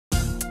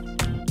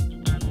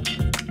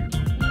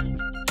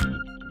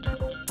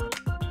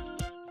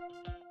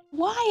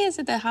why is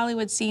it that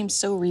Hollywood seems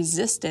so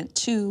resistant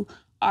to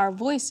our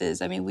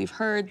voices? I mean, we've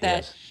heard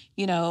that, Yes.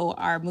 you know,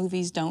 our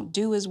movies don't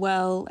do as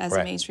well as the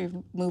Right.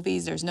 mainstream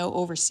movies. There's no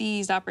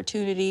overseas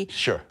opportunity.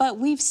 Sure. But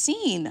we've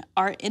seen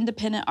our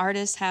independent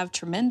artists have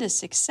tremendous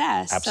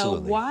success.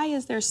 Absolutely. So why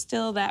is there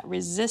still that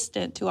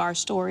resistance to our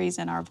stories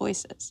and our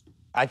voices?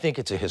 I think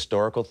it's a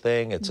historical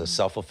thing. It's a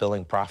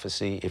self-fulfilling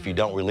prophecy. If you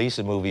don't release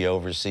a movie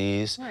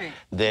overseas,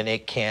 then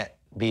it can't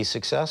be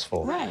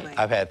successful. Right.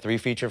 I've had 3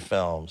 feature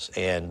films,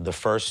 and the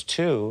first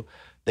 2,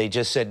 they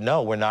just said,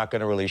 no, we're not going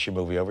to release your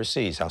movie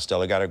overseas. How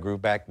Stella Got Her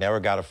Groove Back never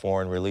got a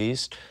foreign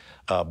release.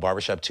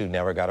 Barbershop 2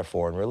 never got a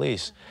foreign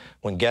release.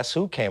 When Guess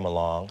Who came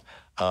along,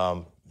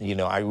 you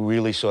know, I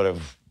really sort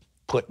of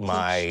put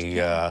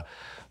my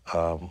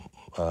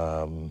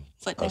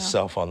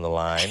self on the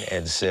line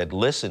and said,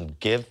 listen,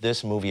 give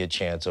this movie a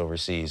chance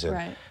overseas.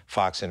 And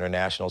Fox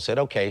International said,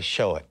 okay,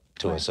 show it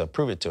to us,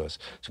 prove it to us.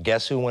 So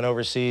Guess Who went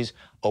overseas,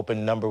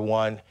 opened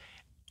 #1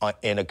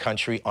 in a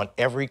country on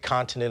every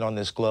continent on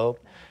this globe,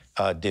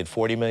 did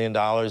 $40 million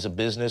of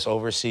business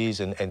overseas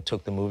and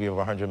took the movie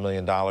over $100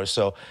 million.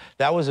 So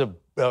that was a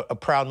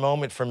proud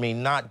moment for me,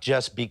 not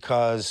just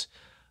because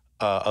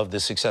of the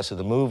success of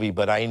the movie,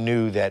 but I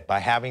knew that by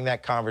having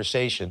that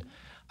conversation,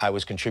 I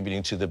was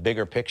contributing to the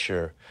bigger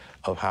picture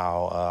of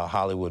how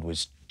Hollywood would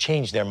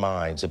change their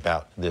minds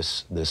about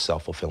this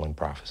self-fulfilling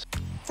prophecy.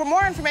 For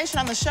more information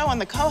on the show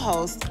and the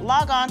co-hosts,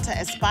 log on to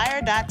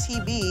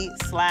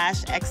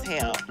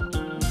aspire.tv/exhale.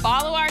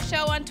 Follow our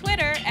show on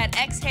Twitter at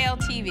Exhale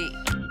TV.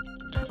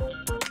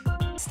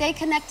 Stay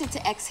connected to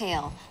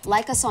Exhale.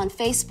 Like us on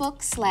Facebook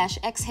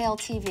 /Exhale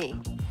TV.